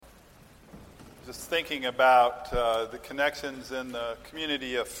just thinking about the connections in the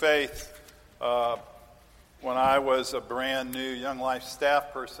community of faith. When I was a brand new Young Life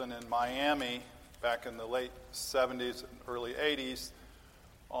staff person in Miami back in the late 70s and early 80s,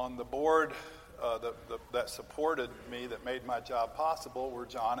 on the board that supported me, that made my job possible, were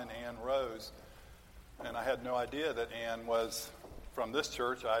John and Ann Rose. And I had no idea that Ann was from this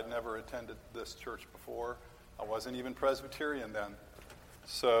church. I had never attended this church before. I wasn't even Presbyterian then.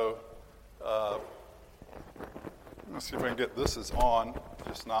 So, let's see if I can get this is on,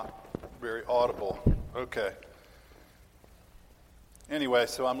 just not very audible. Okay. Anyway,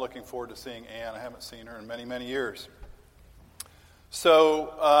 so I'm looking forward to seeing Ann. I haven't seen her in many, many years.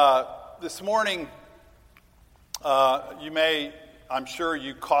 So, this morning, I'm sure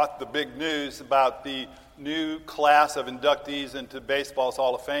you caught the big news about the new class of inductees into Baseball's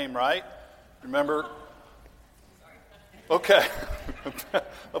Hall of Fame, right? Remember? Okay.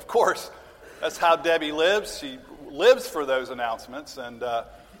 Of course. That's how Debbie lives. She lives for those announcements. And I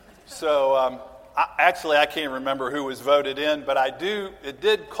can't remember who was voted in, but it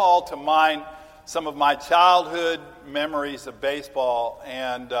did call to mind some of my childhood memories of baseball.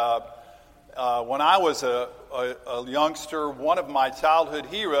 And when I was a youngster, one of my childhood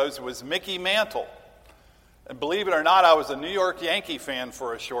heroes was Mickey Mantle. And believe it or not, I was a New York Yankee fan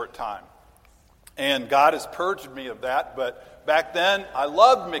for a short time. And God has purged me of that. But back then, I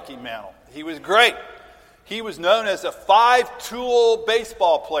loved Mickey Mantle. He was great. He was known as a 5-tool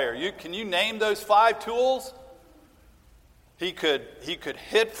baseball player. Can you name those 5 tools? He could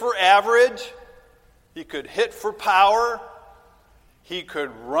hit for average. He could hit for power. He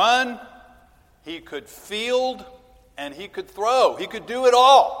could run. He could field. And he could throw. He could do it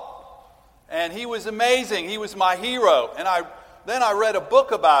all. And he was amazing. He was my hero. And then I read a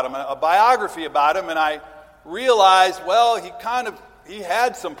book about him, a biography about him, and I realized, well, he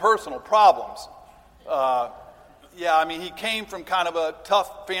had some personal problems. He came from kind of a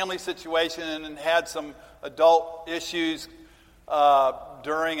tough family situation and had some adult issues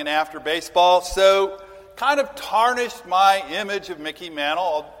during and after baseball. So kind of tarnished my image of Mickey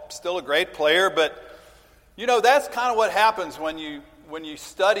Mantle. Still a great player, but that's kind of what happens when you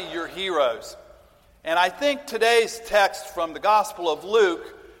study your heroes. And I think today's text from the Gospel of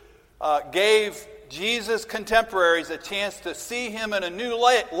Luke gave Jesus' contemporaries a chance to see him in a new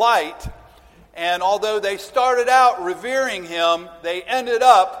light. And although they started out revering him, they ended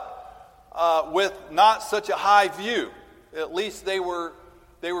up with not such a high view. At least they were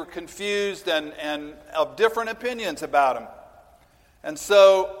confused and of different opinions about him. And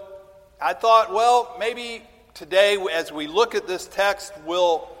so I thought, well, maybe today as we look at this text,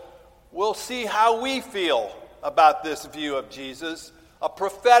 we'll see how we feel about this view of Jesus, a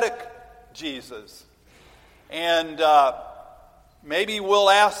prophetic Jesus. And maybe we'll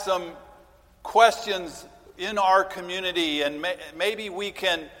ask some questions in our community, and maybe we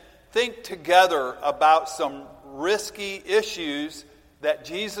can think together about some risky issues that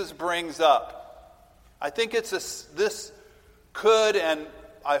Jesus brings up. I think this could, and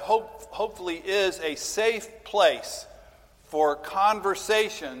I hopefully is, a safe place for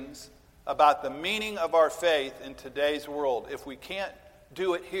conversations about the meaning of our faith in today's world. If we can't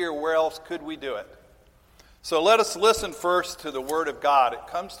do it here, where else could we do it? So let us listen first to the Word of God. It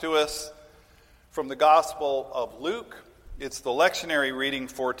comes to us from the Gospel of Luke. It's the lectionary reading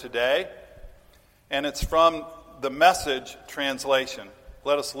for today, and it's from the Message translation.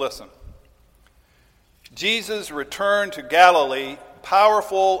 Let us listen. Jesus returned to Galilee,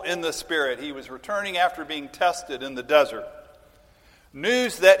 powerful in the Spirit. He was returning after being tested in the desert.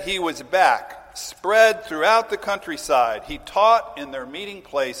 News that he was back spread throughout the countryside. He taught in their meeting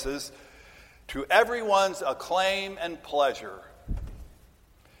places to everyone's acclaim and pleasure.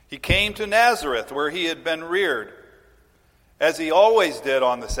 He came to Nazareth, where he had been reared. As he always did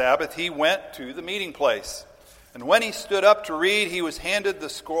on the Sabbath, he went to the meeting place. And when he stood up to read, he was handed the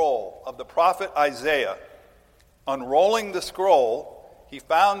scroll of the prophet Isaiah. Unrolling the scroll, he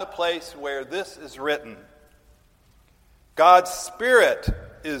found the place where this is written: God's Spirit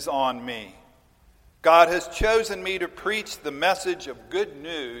is on me. God has chosen me to preach the message of good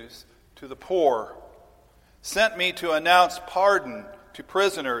news to the poor, sent me to announce pardon to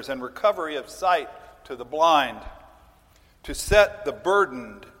prisoners and recovery of sight to the blind, to set the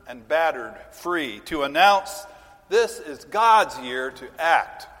burdened and battered free, to announce this is God's year to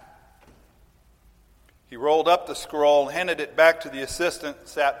act. He rolled up the scroll, handed it back to the assistant,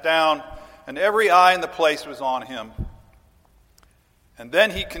 sat down, and every eye in the place was on him. And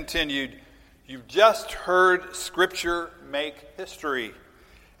then he continued, "You've just heard Scripture make history.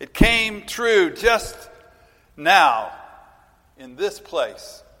 It came true just now in this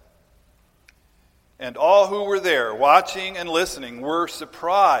place." And all who were there, watching and listening, were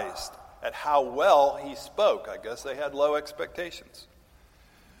surprised at how well he spoke. I guess they had low expectations.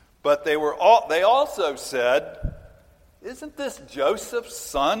 But they also said, "Isn't this Joseph's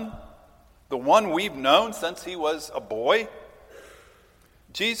son, the one we've known since he was a boy?"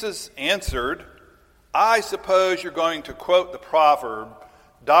 Jesus answered, "I suppose you're going to quote the proverb,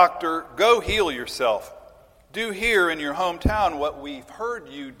 'Doctor, go heal yourself. Do here in your hometown what we've heard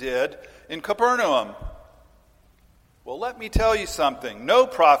you did in Capernaum.' Well, let me tell you something. No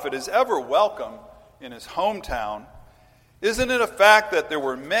prophet is ever welcome in his hometown. Isn't it a fact that there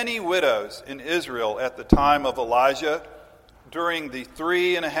were many widows in Israel at the time of Elijah during the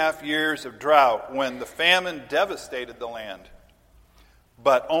 3.5 years of drought when the famine devastated the land?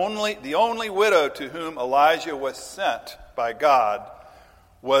 But the only widow to whom Elijah was sent by God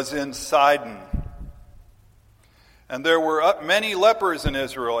was in Sidon. And there were many lepers in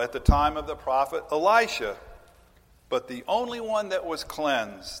Israel at the time of the prophet Elisha. But the only one that was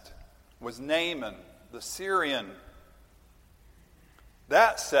cleansed was Naaman, the Syrian.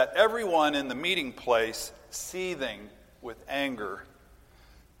 That set everyone in the meeting place seething with anger.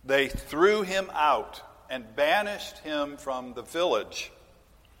 They threw him out and banished him from the village.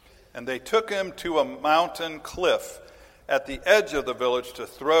 And they took him to a mountain cliff at the edge of the village to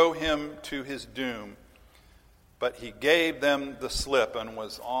throw him to his doom. But he gave them the slip and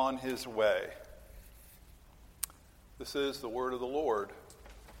was on his way." This is the word of the Lord.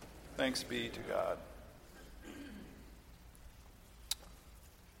 Thanks be to God.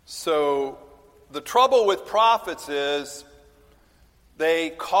 So, the trouble with prophets is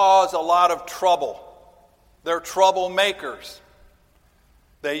they cause a lot of trouble. They're troublemakers.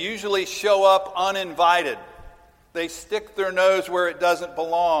 They usually show up uninvited. They stick their nose where it doesn't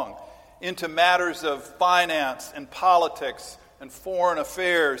belong, into matters of finance and politics and foreign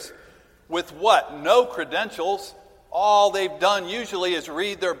affairs with what? No credentials. All they've done usually is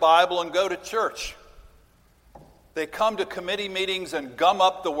read their Bible and go to church. They come to committee meetings and gum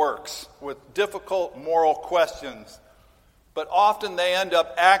up the works with difficult moral questions. But often they end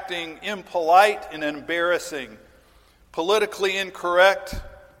up acting impolite and embarrassing, politically incorrect,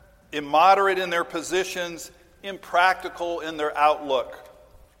 immoderate in their positions, impractical in their outlook.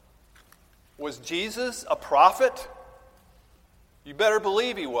 Was Jesus a prophet? You better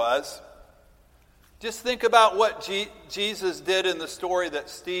believe he was. Just think about what Jesus did in the story that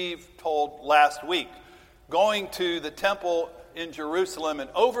Steve told last week, going to the temple in Jerusalem and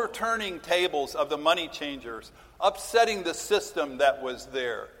overturning tables of the money changers, upsetting the system that was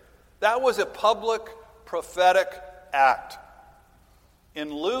there. That was a public prophetic act.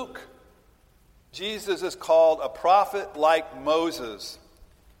 In Luke, Jesus is called a prophet like Moses.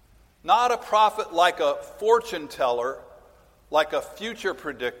 Not a prophet like a fortune teller, like a future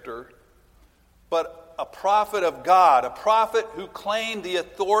predictor, but a prophet of God, a prophet who claimed the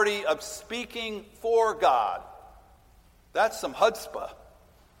authority of speaking for God. That's some chutzpah.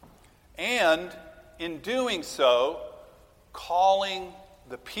 And in doing so, calling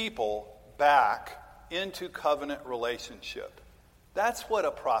the people back into covenant relationship. That's what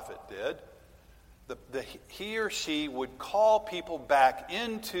a prophet did. He or she would call people back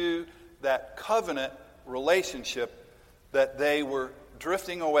into that covenant relationship that they were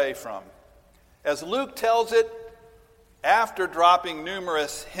drifting away from. As Luke tells it, after dropping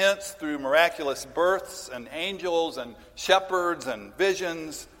numerous hints through miraculous births and angels and shepherds and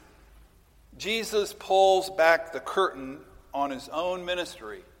visions, Jesus pulls back the curtain on his own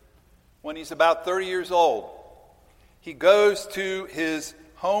ministry when he's about 30 years old. He goes to his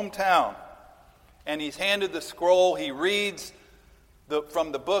hometown and he's handed the scroll. He reads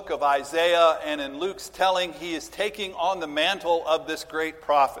from the book of Isaiah, and in Luke's telling, he is taking on the mantle of this great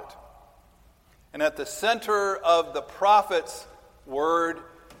prophet. And at the center of the prophet's word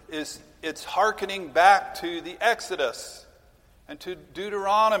is it's hearkening back to the Exodus and to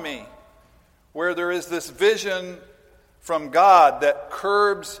Deuteronomy, where there is this vision from God that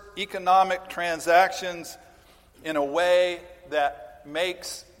curbs economic transactions in a way that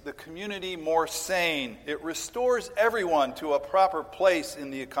makes the community more sane. It restores everyone to a proper place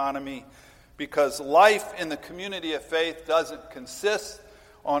in the economy, because life in the community of faith doesn't consist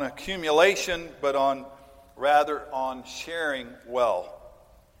on accumulation, but rather on sharing well.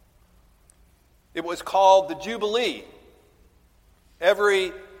 It was called the Jubilee.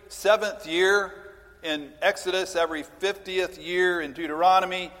 Every 7th year in Exodus, every 50th year in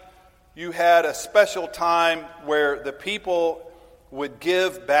Deuteronomy, you had a special time where the people would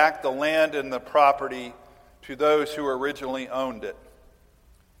give back the land and the property to those who originally owned it.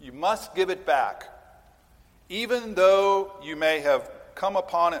 You must give it back. Even though you may have come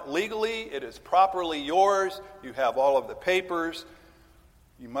upon it legally. It is properly yours. You have all of the papers.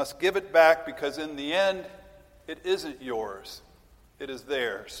 You must give it back because in the end, it isn't yours. It is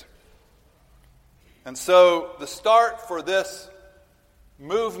theirs. And so the start for this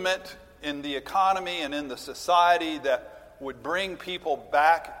movement in the economy and in the society that would bring people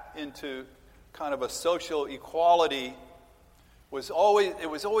back into kind of a social equality was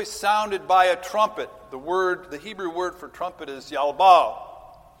always sounded by a trumpet. The Hebrew word for trumpet is yalbal,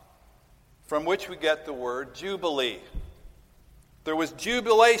 from which we get the word jubilee. There was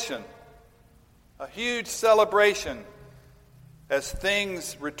jubilation, a huge celebration as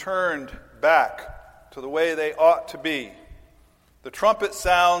things returned back to the way they ought to be. The trumpet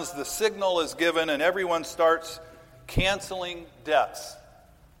sounds, the signal is given, and everyone starts canceling debts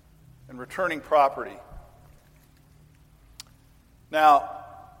and returning property. Now,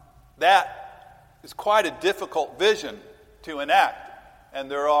 that is quite a difficult vision to enact,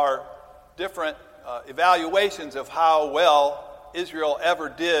 and there are different evaluations of how well Israel ever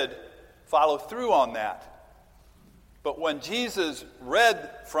did follow through on that. But when Jesus read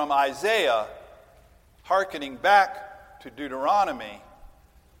from Isaiah, hearkening back to Deuteronomy,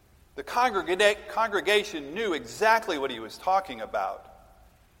 the congregation knew exactly what he was talking about,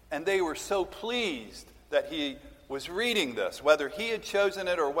 and they were so pleased that he was reading this, whether he had chosen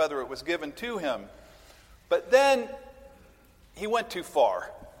it or whether it was given to him. But then he went too far,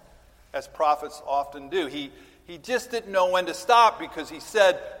 as prophets often do. He just didn't know when to stop because he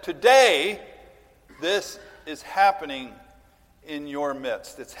said, "Today, this is happening in your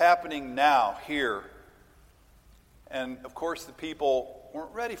midst. It's happening now, here." And of course, the people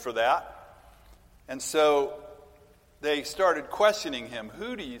weren't ready for that. And so they started questioning him.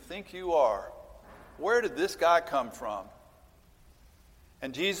 "Who do you think you are? Where did this guy come from?"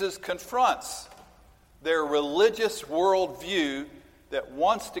 And Jesus confronts their religious worldview that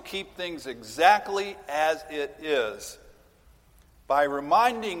wants to keep things exactly as it is by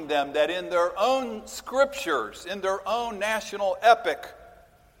reminding them that in their own scriptures, in their own national epic,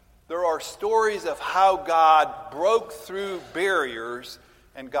 there are stories of how God broke through barriers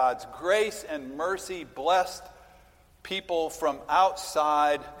and God's grace and mercy blessed people from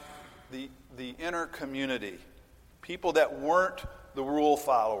outside the inner community, people that weren't the rule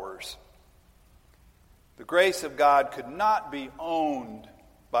followers. The grace of God could not be owned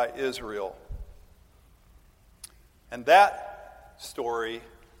by Israel. And that story,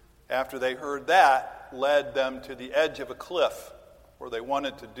 after they heard that, led them to the edge of a cliff where they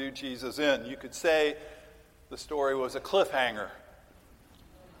wanted to do Jesus in. You could say the story was a cliffhanger.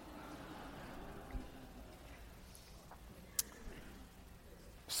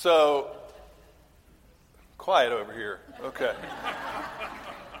 So, quiet over here. Okay.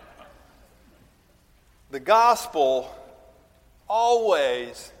 The gospel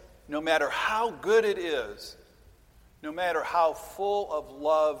always, no matter how good it is, no matter how full of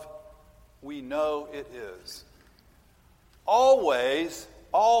love we know it is, always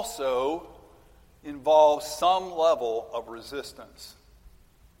also involves some level of resistance.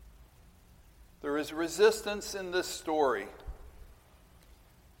 There is resistance in this story.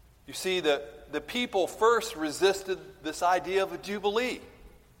 You see, the people first resisted this idea of a jubilee.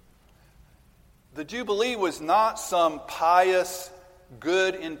 The jubilee was not some pious,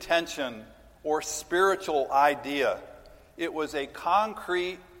 good intention or spiritual idea. It was a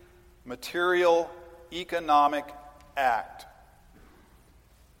concrete, material, economic act.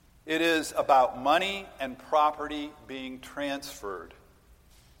 It is about money and property being transferred.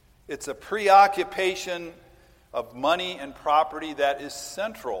 It's a preoccupation of money and property that is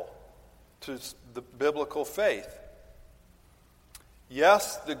central to the biblical faith.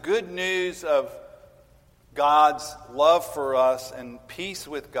 Yes, the good news of God's love for us and peace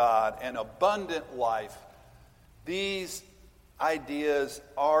with God and abundant life, these ideas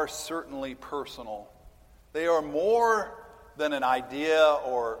are certainly personal. They are more than an idea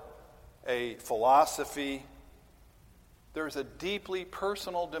or a philosophy. There's a deeply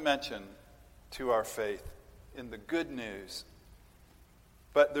personal dimension to our faith in the good news.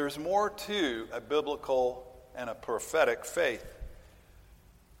 But there's more to a biblical and a prophetic faith.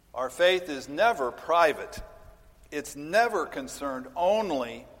 Our faith is never private. It's never concerned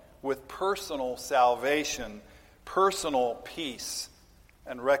only with personal salvation, personal peace,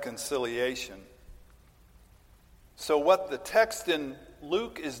 and reconciliation. So what the text in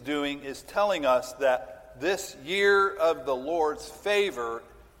Luke is doing is telling us that this year of the Lord's favor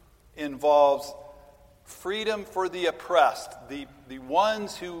involves freedom for the oppressed, the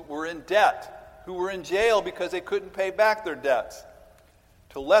ones who were in debt, who were in jail because they couldn't pay back their debts,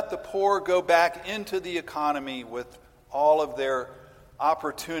 to let the poor go back into the economy with all of their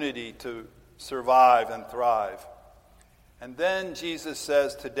opportunity to survive and thrive. And then Jesus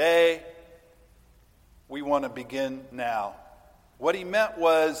says, today we want to begin now. What he meant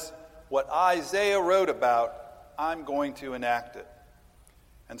was what Isaiah wrote about, I'm going to enact it.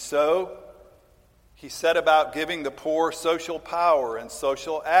 And so he set about giving the poor social power and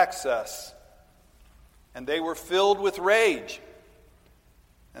social access. And they were filled with rage.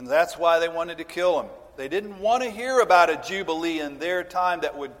 And that's why they wanted to kill him. They didn't want to hear about a jubilee in their time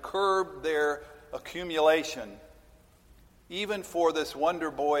that would curb their accumulation. Even for this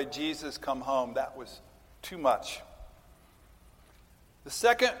wonder boy, Jesus come home, that was too much. The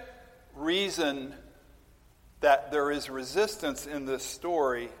second reason that there is resistance in this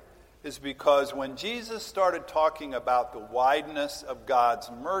story is because when Jesus started talking about the wideness of God's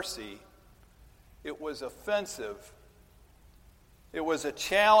mercy, it was offensive. It was a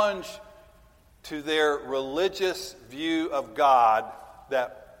challenge to their religious view of God,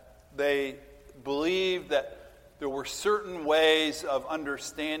 that they believed that there were certain ways of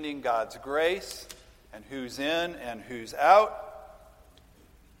understanding God's grace and who's in and who's out.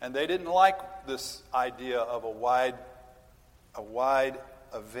 And they didn't like this idea of a wide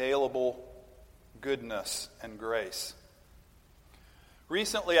available goodness and grace.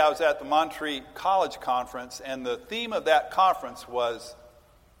 Recently, I was at the Montreat College Conference, and the theme of that conference was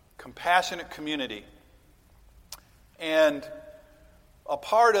compassionate community. And a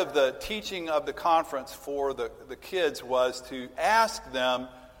part of the teaching of the conference for the kids was to ask them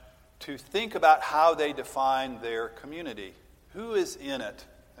to think about how they define their community. Who is in it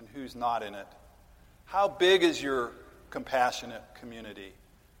and who's not in it? How big is your compassionate community?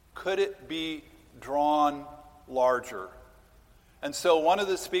 Could it be drawn larger? And so one of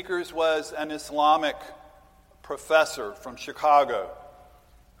the speakers was an Islamic professor from Chicago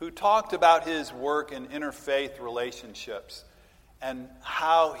who talked about his work in interfaith relationships and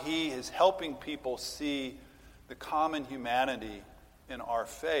how he is helping people see the common humanity in our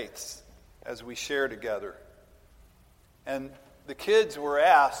faiths as we share together. And the kids were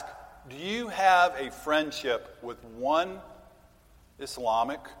asked, do you have a friendship with one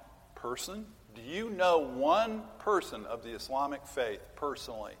Islamic person? Do you know one person of the Islamic faith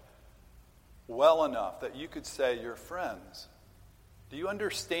personally well enough that you could say you're friends? Do you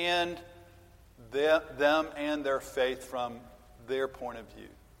understand them and their faith from their point of view?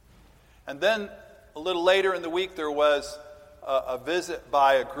 And then a little later in the week, there was a visit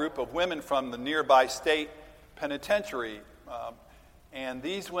by a group of women from the nearby state penitentiary. And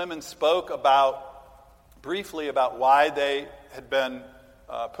these women spoke briefly about why they had been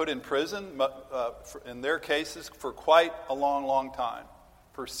put in prison, in their cases, for quite a long, long time,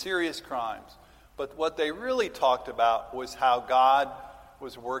 for serious crimes. But what they really talked about was how God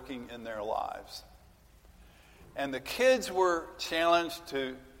was working in their lives. And the kids were challenged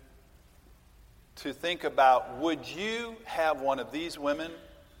to think about, would you have one of these women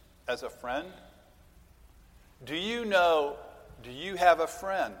as a friend? Do you have a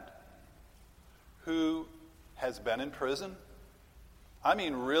friend who has been in prison? I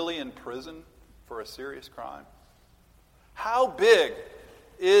mean, really in prison for a serious crime? How big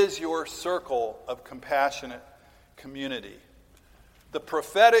is your circle of compassionate community? The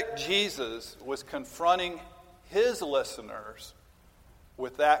prophetic Jesus was confronting his listeners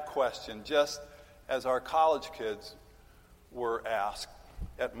with that question, just as our college kids were asked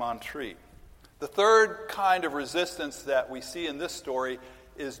at Montreat. The third kind of resistance that we see in this story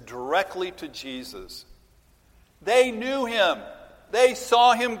is directly to Jesus. They knew him. They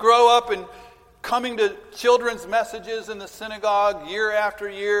saw him grow up and coming to children's messages in the synagogue year after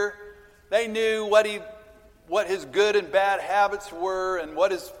year. They knew what his good and bad habits were and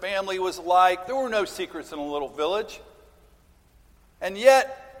what his family was like. There were no secrets in a little village. And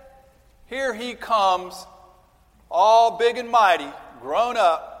yet, here he comes, all big and mighty, grown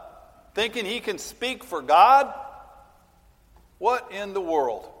up, thinking he can speak for God. What in the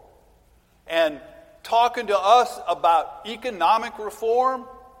world? And talking to us about economic reform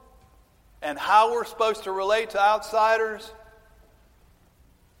and how we're supposed to relate to outsiders.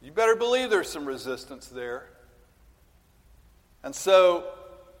 You better believe there's some resistance there. And so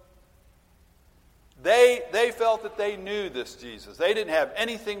they felt that they knew this Jesus. They didn't have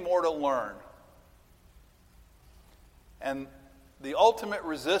anything more to learn. And the ultimate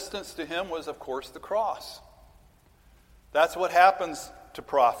resistance to him was, of course, the cross. That's what happens to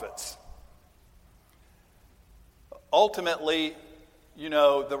prophets. Ultimately,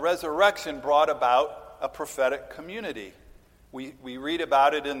 the resurrection brought about a prophetic community. We read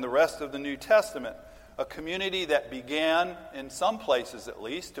about it in the rest of the New Testament. A community that began, in some places at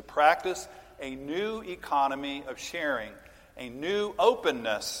least, to practice a new economy of sharing a new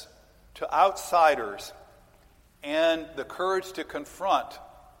openness to outsiders and the courage to confront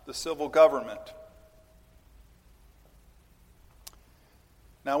the civil government.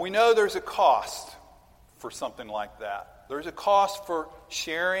 Now, we know there's a cost for something like that. There's a cost for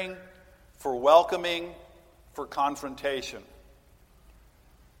sharing, for welcoming, for confrontation.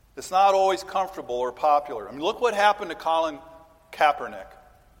 It's not always comfortable or popular. I mean, look what happened to Colin Kaepernick.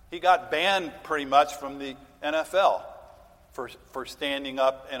 He got banned pretty much from the NFL for standing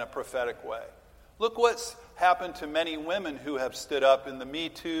up in a prophetic way. Look what's happened to many women who have stood up in the Me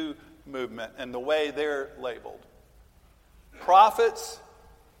Too movement and the way they're labeled. Prophets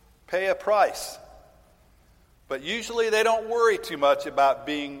pay a price, but usually they don't worry too much about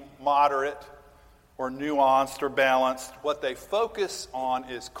being moderate or nuanced or balanced. What they focus on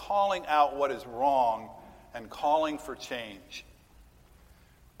is calling out what is wrong and calling for change,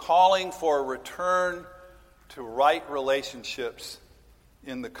 calling for a return to right relationships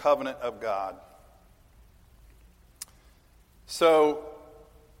in the covenant of God. So,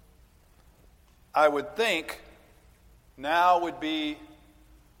 I would think now would be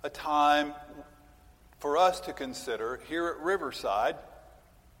a time for us to consider here at Riverside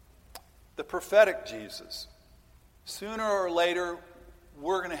the prophetic Jesus. Sooner or later,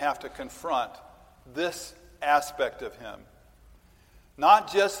 we're going to have to confront this aspect of him.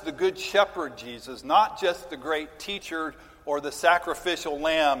 Not just the good shepherd Jesus, not just the great teacher or the sacrificial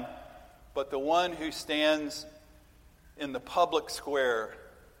lamb, but the one who stands in the public square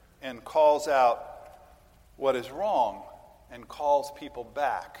and calls out what is wrong and calls people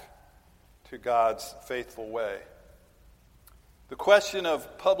back to God's faithful way. The question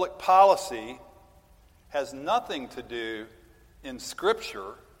of public policy has nothing to do in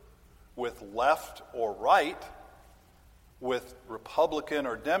Scripture with left or right, with Republican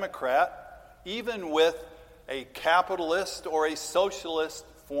or Democrat, even with a capitalist or a socialist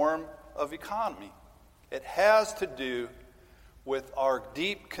form of economy. It has to do with our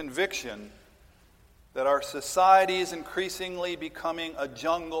deep conviction that our society is increasingly becoming a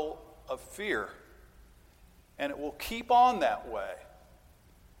jungle of fear. And it will keep on that way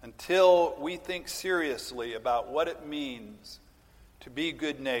until we think seriously about what it means to be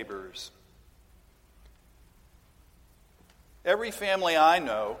good neighbors. Every family I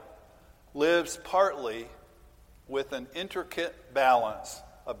know lives partly with an intricate balance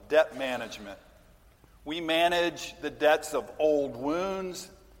of debt management. We manage the debts of old wounds,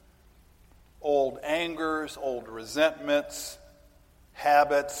 old angers, old resentments,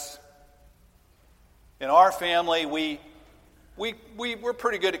 habits. In our family, we're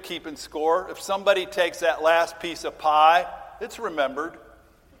pretty good at keeping score. If somebody takes that last piece of pie, it's remembered,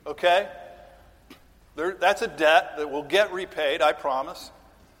 okay? That's a debt that will get repaid, I promise.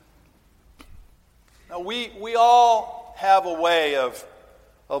 Now, we all have a way of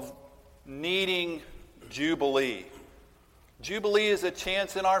needing Jubilee. Jubilee is a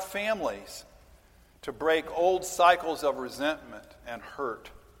chance in our families to break old cycles of resentment and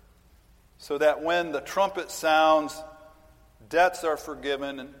hurt, so that when the trumpet sounds, debts are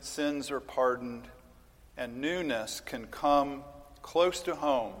forgiven and sins are pardoned, and newness can come close to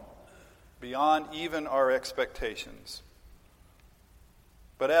home, beyond even our expectations.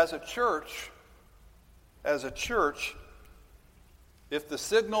 But as a church, if the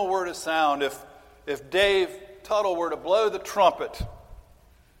signal were to sound, if Dave Tuttle were to blow the trumpet,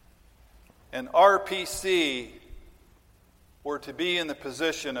 and RPC were to be in the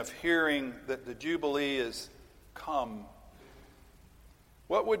position of hearing that the Jubilee is come,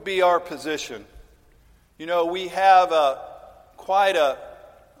 what would be our position? You know, we have quite a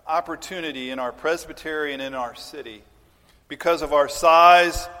opportunity in our presbytery and in our city because of our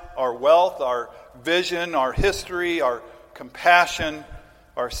size, our wealth, our vision, our history, our compassion,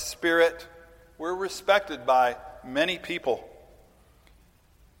 our spirit. We're respected by many people.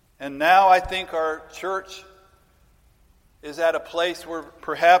 And now I think our church is at a place where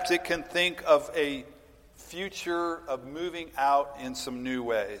perhaps it can think of a future of moving out in some new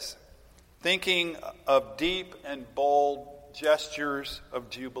ways, thinking of deep and bold gestures of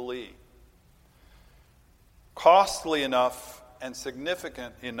Jubilee, costly enough and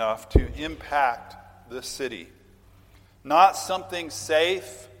significant enough to impact the city. Not something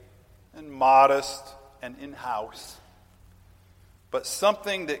safe and modest and in-house, but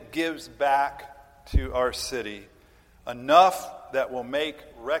something that gives back to our city enough that will make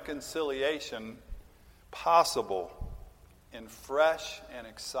reconciliation possible in fresh and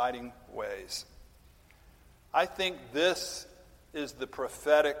exciting ways. I think this is the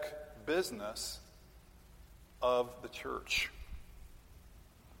prophetic business of the church.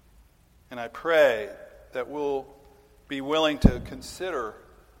 And I pray that we'll be willing to consider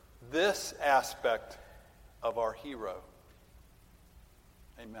this aspect of our hero.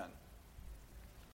 Amen.